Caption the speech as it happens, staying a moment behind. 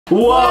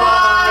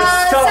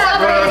What's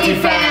up, Royalty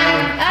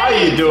fam? How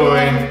you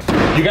doing?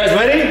 You guys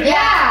ready?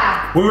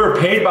 Yeah! We were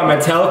paid by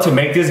Mattel to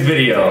make this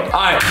video.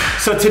 Alright,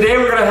 so today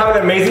we're gonna have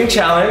an amazing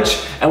challenge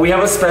and we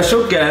have a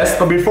special guest.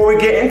 But before we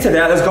get into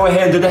that, let's go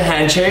ahead and do the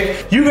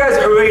handshake. You guys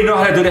already know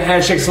how to do the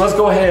handshake, so let's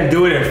go ahead and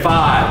do it in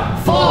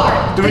 5,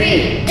 4,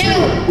 3, 2,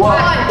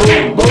 1.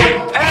 Boom,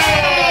 boom.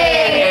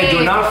 Hey! And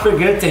do not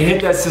forget to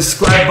hit that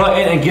subscribe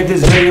button and give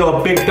this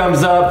video a big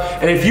thumbs up.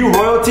 And if you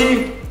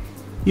royalty,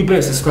 you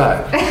better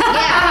subscribe.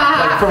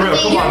 Like for real,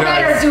 come on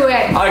guys. You better do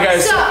it. Alright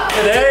guys, so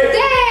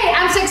today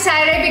I'm so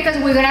excited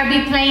because we're gonna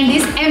be playing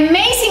this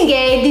amazing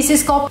game. This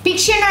is called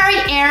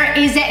Pictionary Air.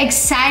 It's an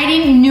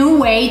exciting new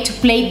way to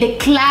play the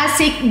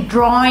classic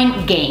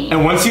drawing game.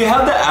 And once you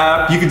have the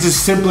app, you can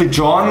just simply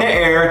draw in the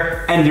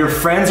air and your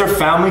friends or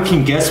family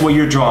can guess what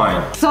you're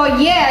drawing. So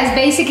yes,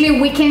 basically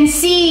we can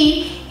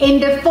see in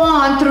the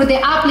phone through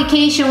the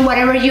application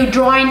whatever you're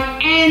drawing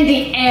in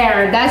the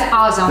air. That's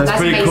awesome. That's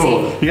pretty amazing.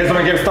 Cool. You guys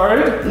want to get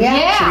started?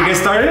 Yeah. Should we get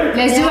started?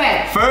 Let's do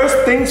it.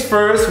 First things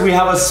first, we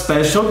have a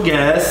special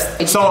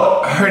guest.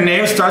 So her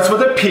name starts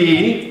with a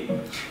P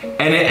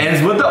and it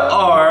ends with the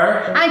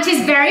R. And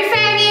she's very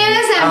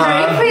famous and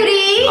very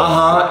pretty.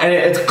 And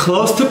it's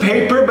close to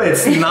paper, but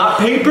it's not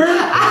paper.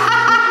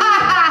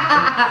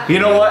 You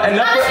know what? And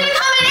that's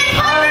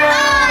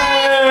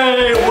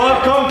Hey,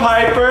 welcome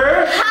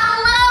Piper.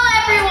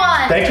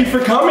 Thank you for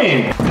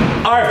coming.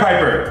 All right,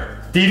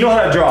 Piper, do you know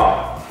how to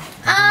draw?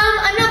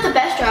 I'm not the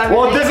best drawer.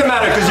 Well, it doesn't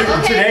matter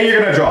because today you're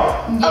gonna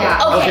draw.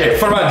 Yeah. Okay,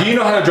 Farma, do you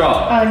know how to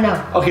draw?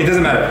 No. Okay, it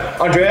doesn't matter.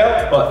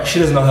 Andrea, well, she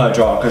doesn't know how to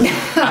draw because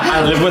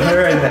I live with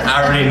her and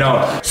I already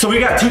know. So we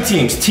got two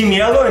teams, Team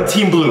Yellow and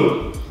Team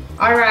Blue.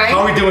 All right. How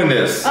are we doing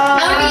this? I'm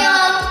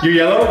yellow. You're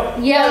yellow?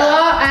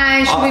 Yellow,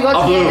 and should we go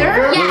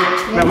together? Blue.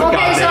 Yeah. No, we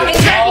got so this.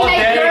 it's gonna be All like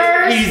day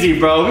girls. easy,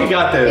 bro. We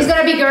got this. It's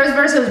gonna be girls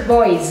versus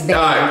boys. All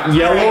right,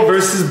 yellow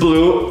versus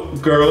blue,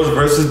 girls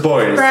versus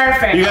boys.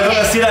 Perfect. You guys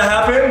want to see that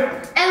happen?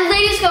 And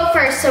ladies go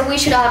first, so we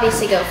should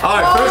obviously go first.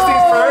 All right, first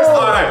things first.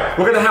 All right,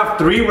 we're gonna have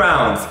 3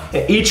 rounds,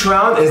 and each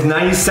round is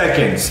 90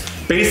 seconds.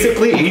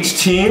 Basically, each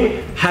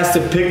team has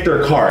to pick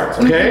their cards,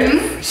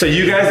 okay? So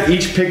you guys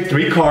each pick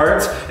 3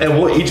 cards, and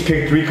we'll each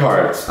pick 3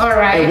 cards. All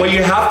right. And what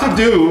you have to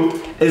do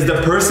is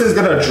the person's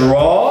gonna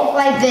draw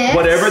like this,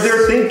 whatever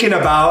they're thinking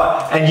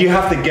about, and you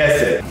have to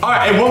guess it. All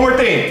right, and one more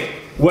thing.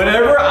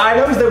 Whatever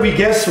items that we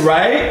guess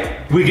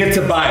right, we get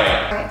to buy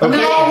it. Okay?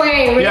 No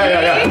way, really?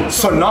 Yeah.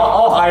 So not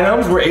all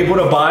items we're able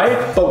to buy,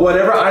 but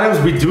whatever items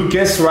we do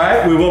guess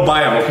right, we will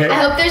buy them, okay?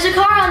 I hope there's a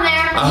car on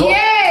there.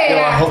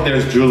 I hope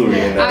there's jewelry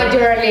in there.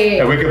 Jewelry.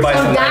 And we could buy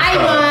some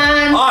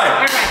diamonds. All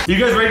right. You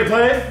guys ready to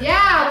play?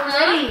 Yeah,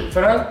 ready.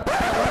 Turn on.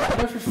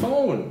 Turn off your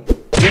phone.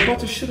 We're about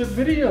to shoot a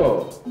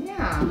video.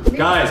 Yeah.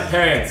 Guys,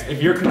 parents,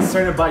 if you're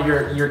concerned about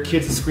your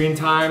kids' screen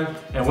time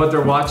and what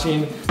they're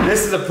watching,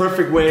 this is a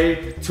perfect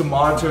way to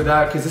monitor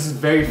that because this is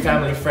very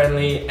family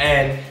friendly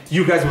and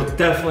you guys will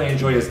definitely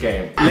enjoy this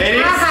game.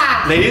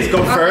 Ladies,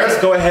 go first.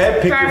 Go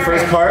ahead, pick your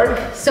first card.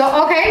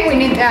 So, okay, we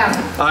need that.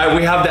 All right,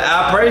 we have the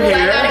app right here.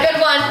 I got a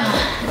good one.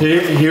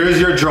 Here's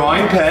your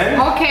drawing pen.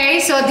 Okay,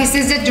 so this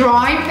is the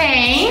drawing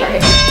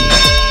pen.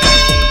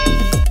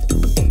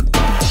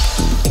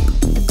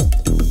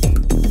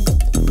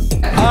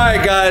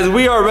 Alright guys,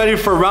 we are ready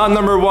for round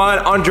number 1.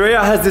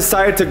 Andrea has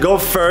decided to go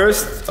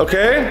first,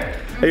 okay?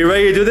 Are you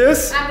ready to do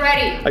this? I'm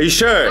ready. Are you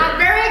sure? I'm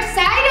very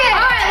excited.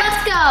 All right,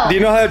 let's go. Do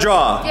you know how to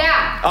draw?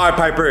 Yeah. Alright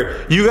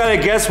Piper, you gotta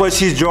guess what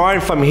she's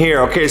drawing from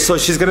here, okay? So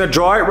she's gonna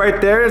draw it right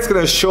there, it's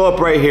gonna show up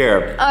right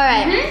here. All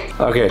right.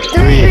 Okay,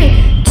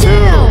 3, 2,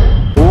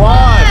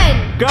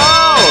 1. Go!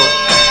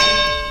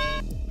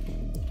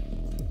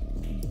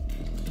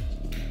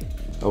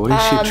 Oh, what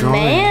is she drawing?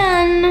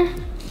 Man.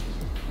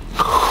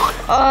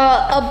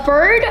 A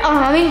bird, a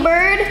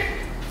hummingbird.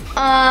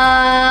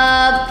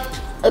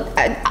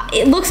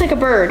 It looks like a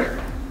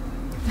bird.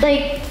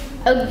 Like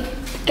a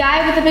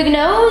guy with a big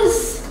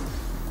nose.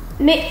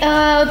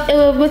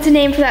 What's the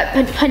name for that?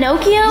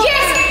 Pinocchio?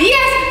 Yes,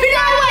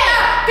 Pinocchio.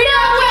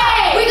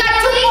 We got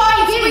 2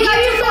 points. We got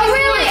 2 points.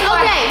 Really?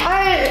 Okay.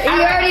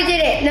 You already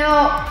did it. No.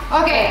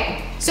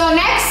 Okay. So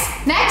next.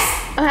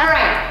 All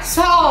right.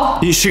 So.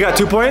 She got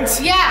 2 points?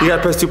 Yeah. You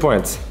gotta press 2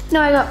 points. No,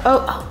 I got.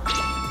 Oh.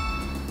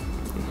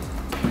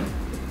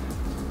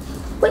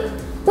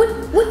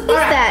 What is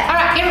that? All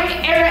right.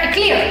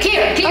 Clear.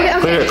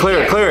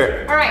 Okay. Clear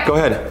it. All right. Go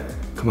ahead.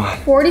 Come on.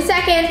 40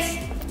 seconds.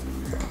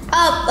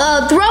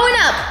 Throwing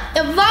up.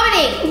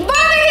 Vomiting.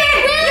 Really?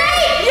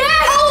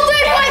 Yes. Oh,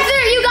 3 points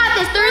there. You got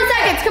this. 30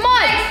 seconds. Come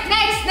on.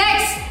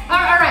 Next.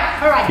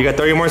 All right. You got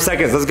 30 more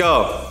seconds. Let's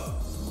go.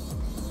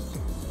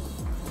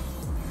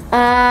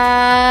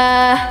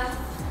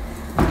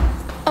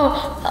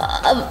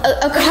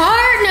 A car?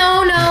 No.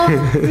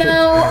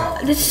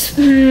 This a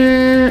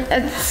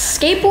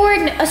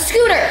skateboard? A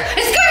scooter.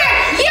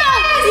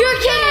 Yes!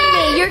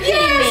 You're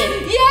kidding me.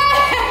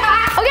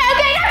 Yeah. Okay,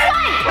 that's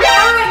fine.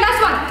 All right,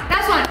 last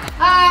one.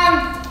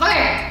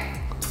 Okay.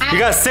 You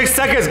got 6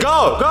 seconds.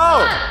 Go.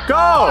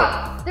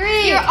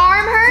 3. Your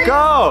arm hurts?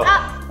 Go.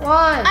 1.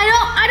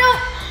 I don't.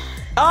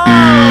 Oh,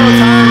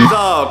 time's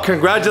up.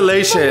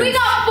 Congratulations. We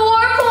got 4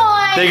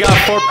 points. They got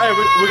 4. Hey,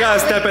 we gotta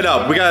step it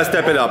up. We gotta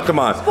step it up. Come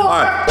on. All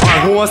right.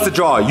 Who wants to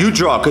draw? You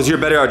draw, because you're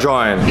better at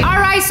drawing. All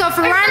right, so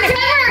for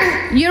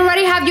you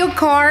already have your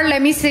card.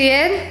 Let me see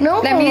it. No.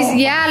 Let me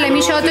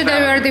show to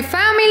the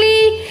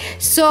family.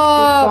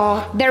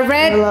 So the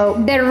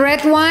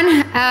red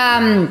one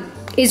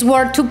is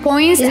worth 2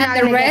 points, and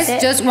the rest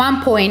just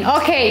 1 point.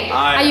 Okay.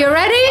 Are you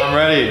ready? I'm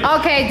ready.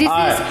 Okay, this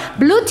is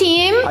blue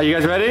team. Are you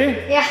guys ready?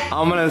 Yeah.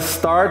 I'm gonna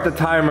start the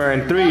timer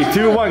in 3,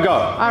 2, 1, go.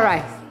 All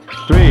right.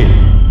 3,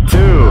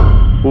 2,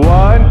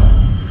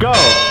 1, go.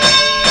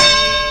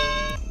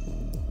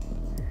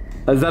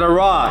 Is that a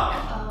rock?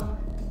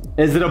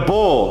 Is it a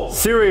bowl?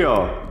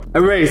 Cereal?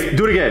 Erase.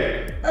 Do it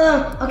again.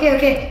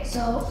 Okay.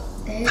 So,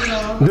 there you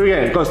go. Do it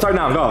again. Go. Start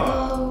now.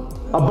 Go.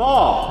 A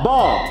ball.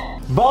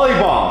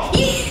 Volleyball.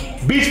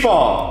 Beach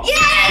ball.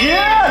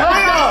 Yeah.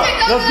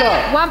 Let's go.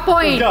 1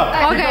 point.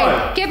 Let's go. Okay.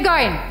 Keep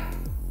going.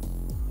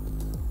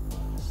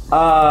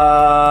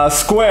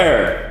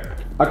 Square.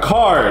 A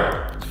card.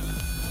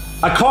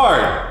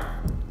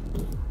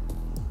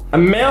 A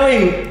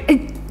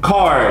mailing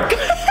card.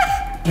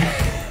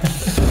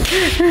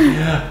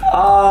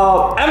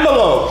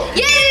 Envelope.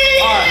 Yeah.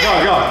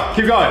 Alright, go.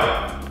 Keep going.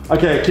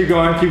 Okay, keep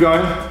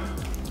going.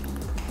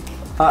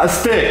 A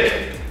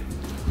stick.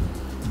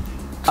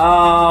 A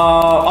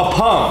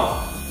pump.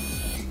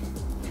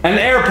 An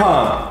air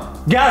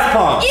pump. Gas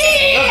pump. Yeah.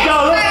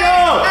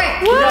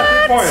 Let's go. We got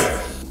 3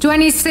 points.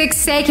 26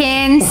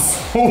 seconds.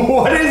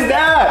 What is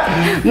that?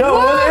 Yo,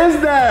 what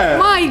is that?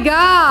 My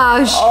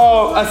gosh.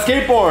 Oh, a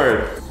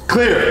skateboard.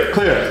 Clear.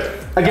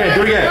 Again,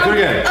 do it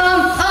again.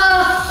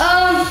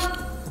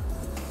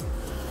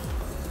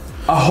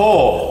 A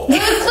hole.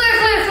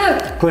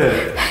 Clear.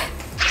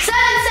 7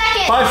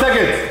 seconds. 5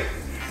 seconds.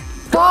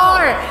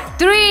 4,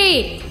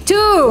 3,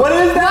 2, What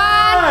is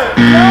that?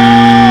 1.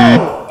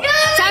 No!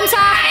 Time's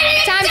up.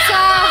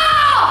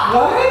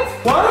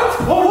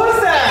 What was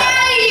that?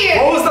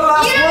 What was the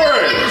last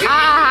word? I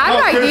have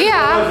no idea.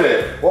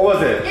 What was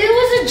it? It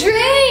was a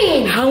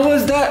drain. How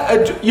was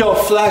that? Yo,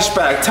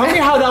 flashback. Tell me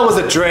how that was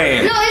a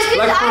drain. No, it's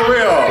like for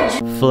real.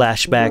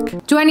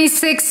 Flashback.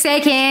 26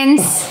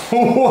 seconds.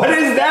 What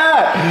is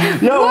that?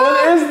 Yo,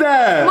 what is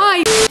that?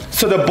 My.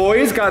 So the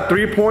boys got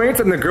 3 points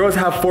and the girls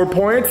have 4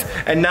 points,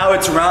 and now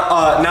it's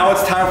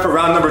time for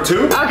round number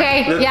 2.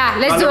 Okay,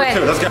 let's do it.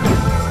 Let's go.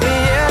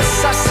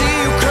 Yes, I see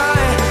you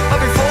crying, but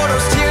before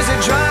those tears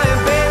are drying,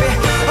 baby,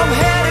 I'm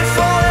headed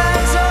for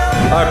that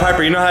zone. All right,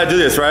 Piper, you know how to do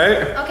this,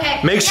 right? Okay.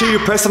 Make sure you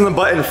press on the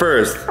button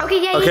first.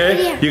 Okay,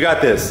 yeah. You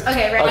got this.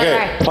 Okay, right.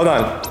 Okay, hold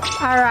on.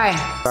 All right.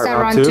 Start So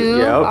round round 2. 2.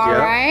 Yep. All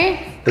right.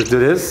 Let's do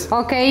this.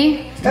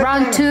 Okay.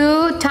 Round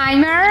 2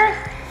 timer.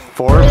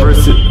 4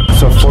 versus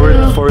 4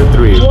 and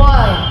 3. 1.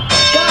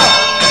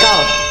 Go.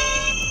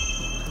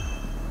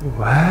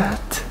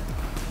 What?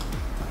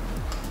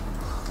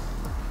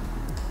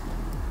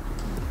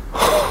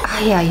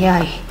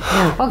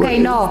 Okay,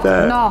 no. Oh,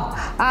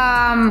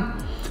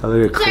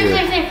 look at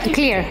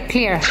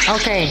Clear.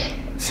 Okay.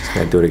 She's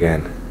gonna do it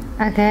again.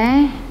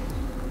 Okay.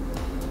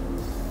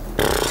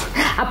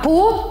 A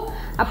pool?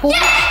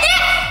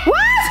 Yeah.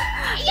 What?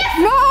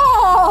 No.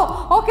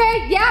 Okay.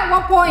 Yeah.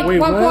 1 point. Wait,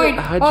 1 what? point.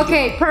 How'd you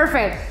Okay.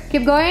 Perfect.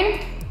 Keep going.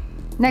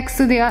 Next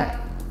to the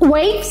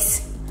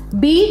waves.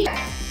 Beat.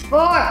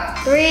 4,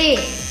 3,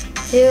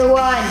 2, 1.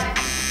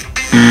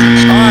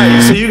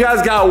 Alright, so you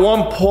guys got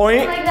 1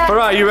 point. like that.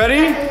 Alright, you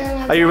ready?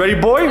 Are you ready,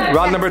 boy?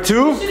 Round number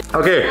 2?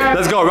 Okay,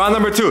 let's go. Round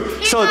number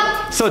 2. So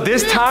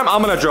this time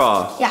I'm gonna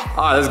draw. Yeah.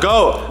 Alright, let's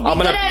go. I'm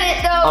good at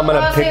it, though. I'm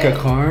gonna pick a Okay.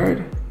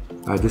 card.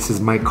 Alright, this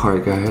is my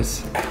card,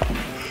 guys.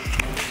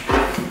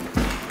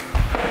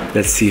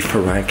 Let's see if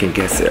Ryan can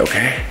guess it,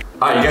 okay?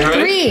 Alright, you guys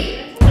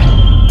ready?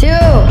 3,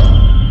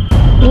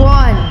 2,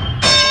 1.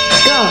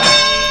 Go.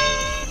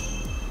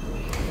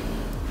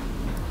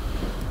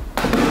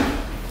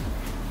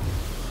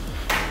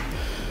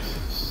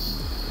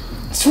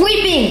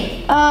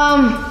 Sweeping.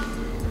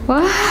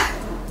 What?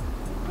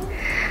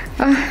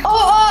 Broom.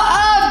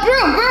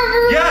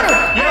 Yes.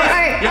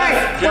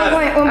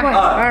 One point.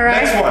 All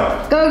right. Next one.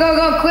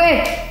 Go,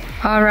 quick.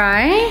 All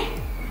right.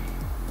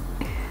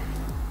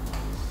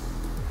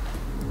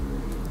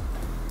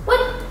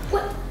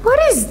 What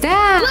is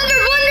that? Blender.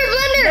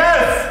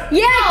 Yes.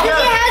 Yeah,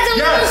 because it has a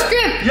little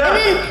strip. Yes. And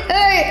then,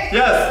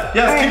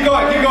 Yes. Keep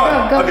going. Go.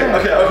 Okay.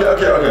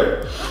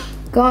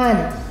 Gone.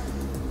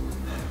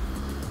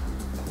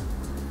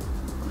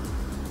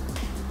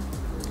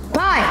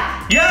 Pie.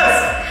 Yes.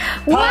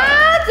 What?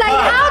 Like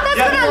how that's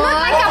Yes. gonna look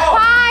like a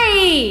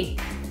pie?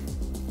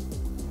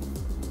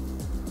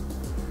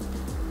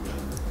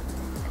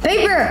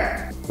 Paper.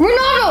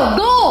 Ronaldo.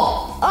 Goal.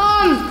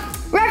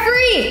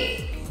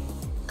 Referee.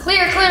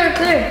 Clear.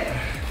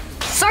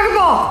 Soccer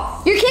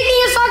ball. You're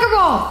kicking a soccer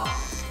ball.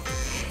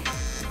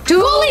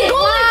 Goalie.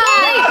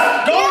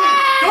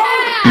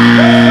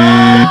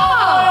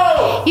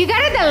 You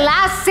got it the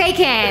last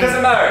second. It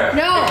doesn't matter.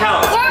 No. It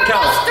counts. 4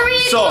 plus 3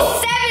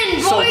 equals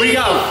 7, So we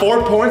got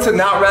 4 points in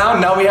that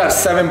round. Now we have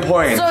 7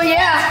 points. So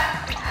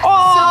yeah.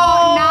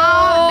 So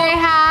now they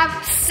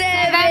have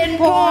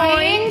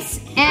points.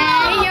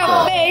 And in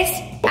your face.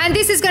 And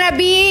this is gonna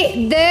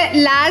be the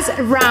last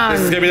round.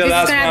 This is gonna be the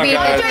last round,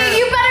 guys.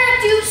 You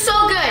better do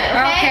so good,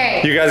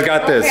 okay? You guys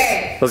got this.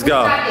 Okay. Let's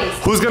go.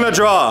 Who's gonna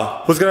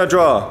draw? Who's gonna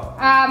draw?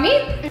 Me?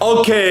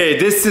 Okay,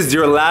 this is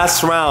your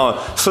last round.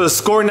 So the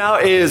score now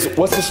is,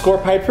 what's the score,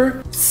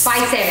 Piper?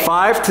 5-7.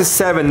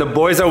 5-7. The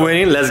boys are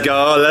winning. Let's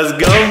go,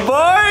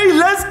 boys.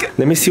 Let's go.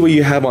 Let me see what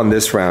you have on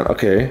this round.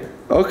 Okay.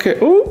 Okay.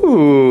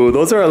 Ooh,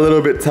 those are a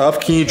little bit tough.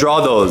 Can you draw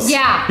those?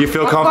 Yeah. You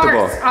feel of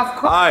comfortable? Course, of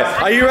course. All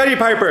right. Are you ready,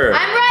 Piper?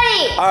 I'm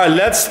ready. All right.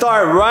 Let's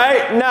start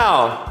right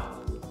now.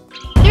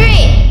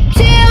 3,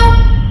 2,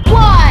 1.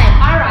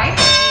 All right.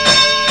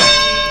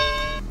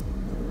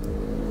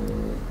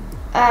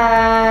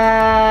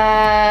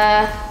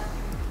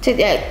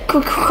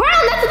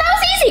 Crown. That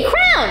was easy.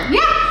 Crown.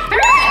 Yeah.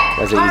 Perfect.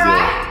 That's All easy.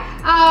 right.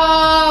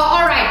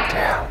 All right.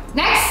 Damn.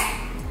 Next.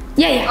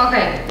 Yeah.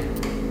 Okay.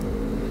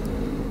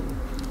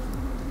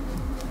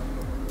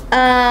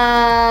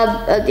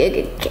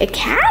 A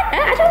cat?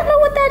 I don't know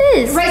what that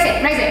is. Raise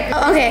it.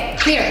 Oh, okay.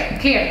 Clear.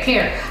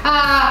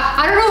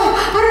 I don't know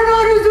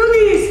how to do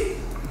this.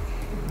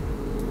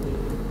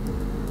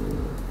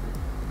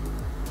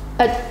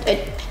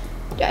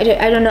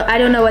 I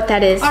don't know what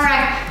that is. All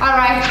right.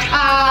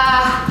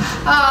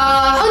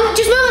 Oh,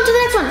 just move on to the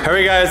next one.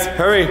 Hurry, guys.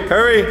 Hurry.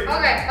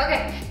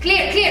 Okay.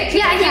 Clear.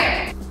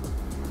 Yeah.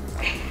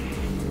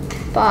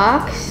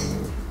 Box.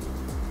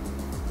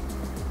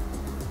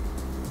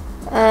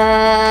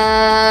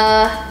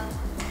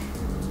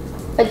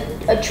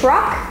 A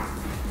truck?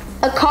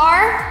 A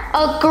car?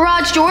 A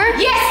garage door?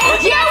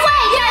 Yes. No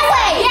way.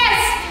 Yes.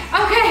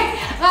 Okay.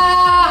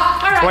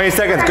 All right. 20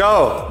 seconds.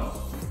 Go.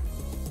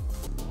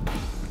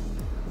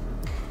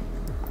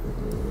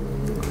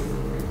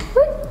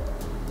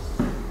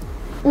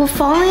 Well,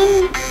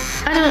 falling?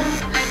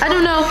 I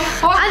don't know.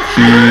 Oh. I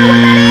don't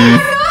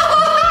know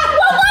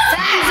what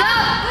that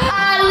is.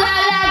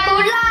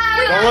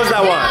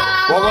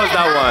 What was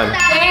that one?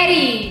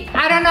 Dirty.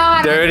 I don't know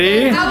how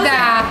Dirty? to do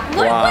that.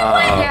 Wow.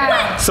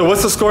 Yeah. So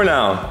what's the score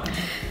now?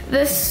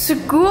 The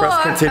score.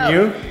 Press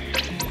continue.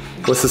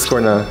 What's the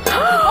score now?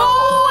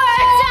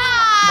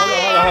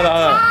 Hold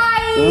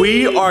on.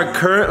 We are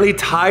currently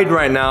tied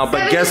right now,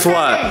 but guess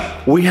what?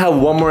 We have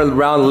one more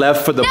round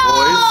left for the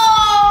boys.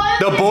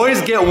 The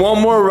boys get one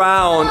more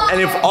round,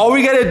 and if all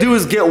we gotta do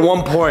is get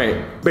 1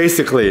 point,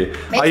 basically.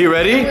 Are you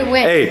ready? We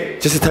win. Hey,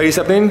 just to tell you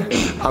something,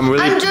 I'm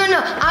gonna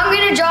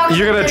draw.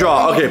 You're gonna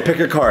draw. Okay, pick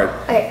a card.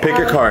 Pick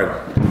a card.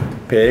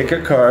 Pick a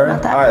card.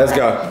 All right, let's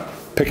go.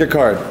 Pick a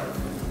card.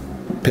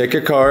 Pick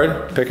a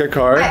card. Pick a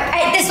card.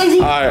 This one's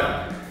easy. All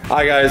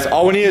right, guys.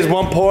 All we need is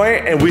 1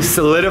 point, and we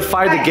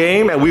solidify the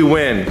game, and we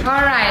win. All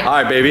right. All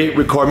right, baby.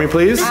 Record me,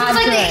 please. This was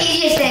like the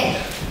easiest thing.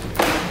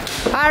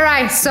 All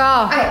right. So.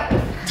 Alright,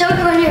 tell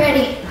me when you're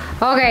ready.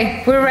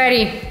 Okay, we're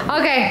ready.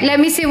 Okay, let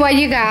me see what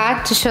you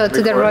got to show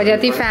to the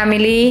royalty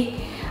family.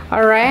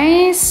 All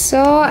right,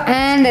 so,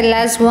 and the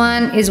last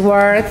one is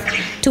worth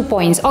 2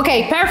 points.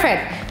 Okay,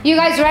 perfect. You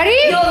guys ready?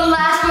 Yo, the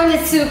last one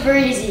is super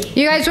easy.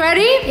 You guys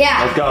ready?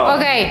 Yeah. Let's go.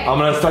 Okay. I'm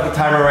gonna start the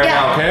timer right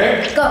now,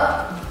 okay? Let's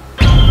go.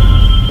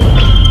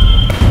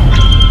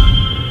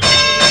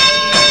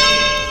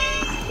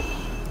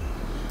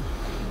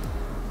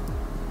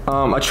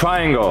 A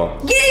triangle.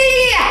 Yeah.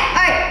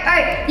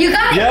 Alright. You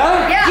got it.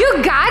 Yeah?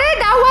 You got it?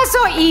 That was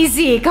so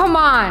easy. Come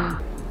on.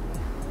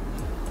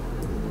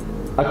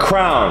 A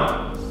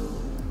crown.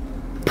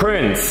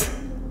 Prince.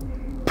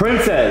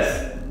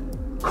 Princess.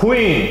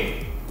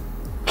 Queen.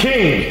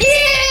 King.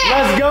 Yeah.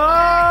 Let's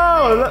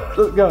go!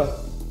 Let's go.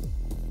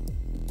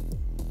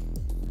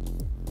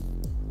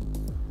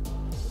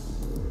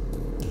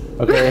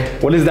 Okay,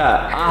 what is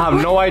that? I have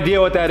no idea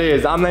what that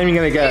is. I'm not even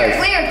gonna guess.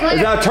 Clear.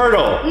 Is that a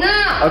turtle?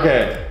 No.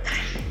 Okay.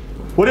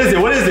 What is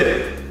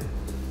it?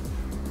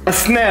 A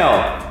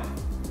snail.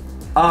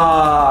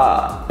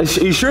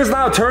 You sure it's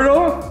not a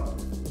turtle?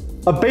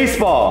 A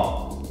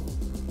baseball.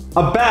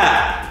 A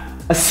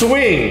bat. A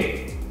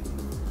swing.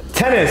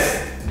 Tennis.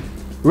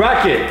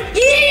 Racket.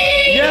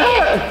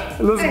 Yeah!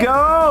 Let's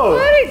go!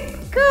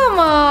 Come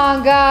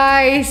on,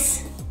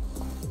 guys.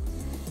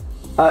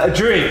 A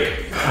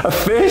drink. A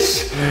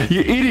fish.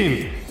 You're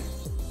eating.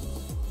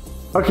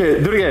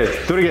 Okay, do it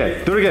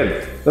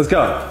again. Let's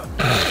go.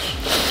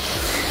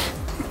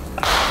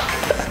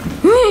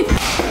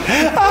 I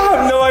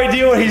have no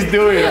idea what he's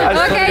doing.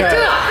 Okay, 2, 0.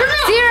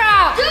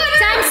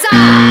 Time's up.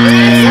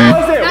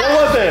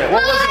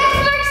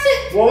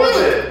 What was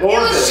it? It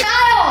was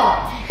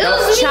child. It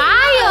was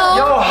Child?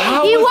 Yo,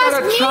 how He was was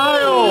that a me.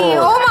 child?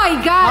 Oh my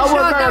gosh, How was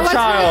no, that a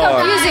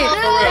child? really confusing.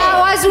 That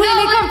was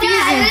really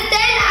confusing. And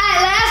then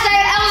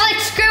I was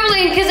like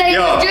scribbling because I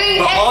was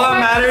doing But all that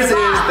matters is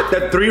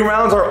that 3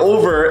 rounds are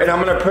over, and I'm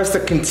gonna press the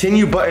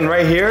continue button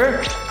right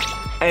here,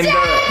 and the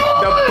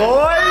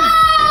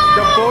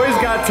boys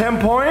got 10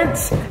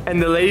 points,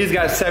 and the ladies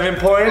got 7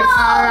 points.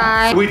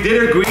 Alright. We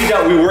did agree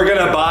that we were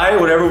gonna buy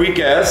whatever we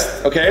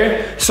guessed,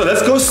 okay? So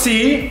let's go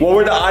see what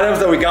were the items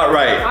that we got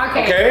right,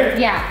 okay?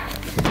 Yeah.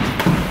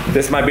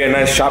 This might be a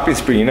nice shopping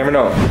spree. You never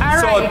know. right.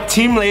 So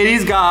team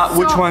ladies got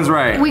which one's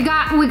right? We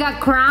got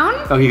crown.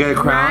 Oh, you got a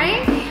crown.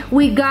 Right.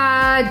 We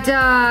got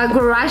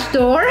garage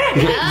door.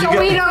 So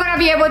we're not gonna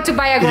be able to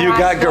buy a garage door. You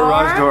got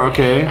garage door,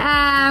 okay.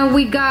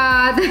 We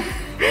got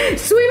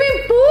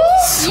swimming pool.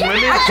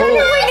 Swimming yeah, pool.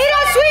 We need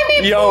a swimming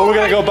pool. Yo, we're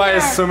gonna go buy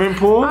a swimming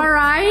pool. All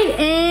right,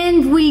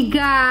 and we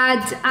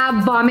got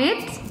a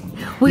vomit.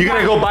 You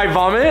gonna go buy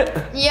vomit?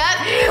 Yep.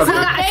 Okay. We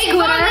got a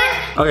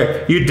scooter.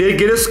 Okay, you did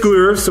get a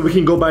scooter, so we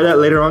can go buy that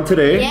later on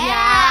today.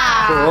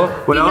 Yeah. Cool.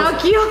 What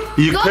else? You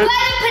Go could,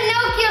 buy the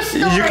Pinocchio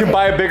store. you can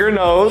buy a bigger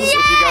nose if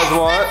you guys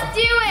want. Let's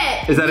do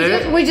it. Is that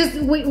it?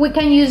 We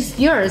can use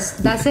yours.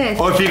 That's it.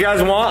 Or if you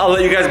guys want, I'll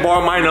let you guys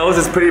borrow my nose.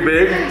 It's pretty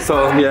big,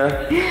 so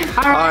yeah.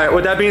 All right.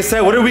 With that being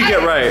said, what did we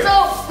get right?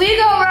 So we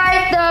go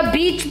right the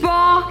beach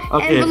ball,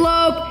 Okay.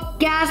 envelope,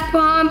 gas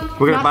pump,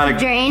 We're gonna buy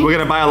drain. We're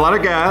gonna buy a lot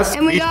of gas.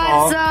 And we beach got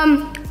ball.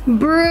 some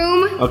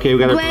broom. Okay, we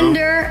got a broom,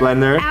 blender,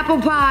 blender, apple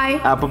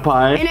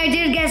pie, and I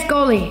did guess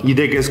goalie. You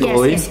did get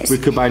goalie. Yes. We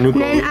could buy new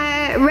goalie.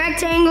 Then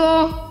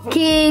rectangle,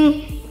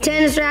 king,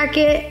 tennis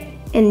racket,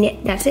 and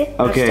that's it.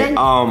 Okay. That's 10.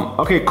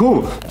 Okay.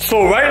 Cool.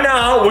 So right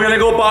now we're gonna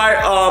go buy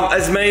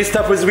as many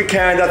stuff as we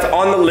can that's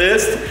on the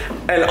list.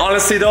 And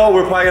honestly though,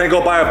 we're probably gonna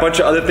go buy a bunch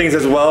of other things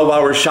as well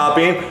while we're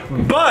shopping.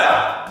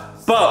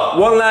 But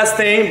one last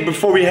thing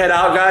before we head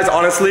out, guys,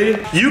 honestly,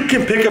 you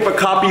can pick up a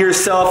copy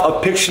yourself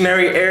of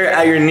Pictionary Air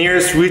at your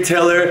nearest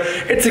retailer.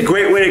 It's a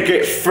great way to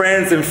get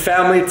friends and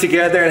family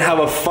together and have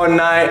a fun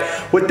night.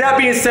 With that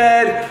being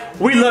said,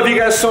 we love you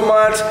guys so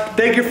much.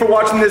 Thank you for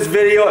watching this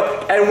video.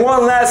 And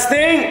one last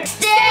thing.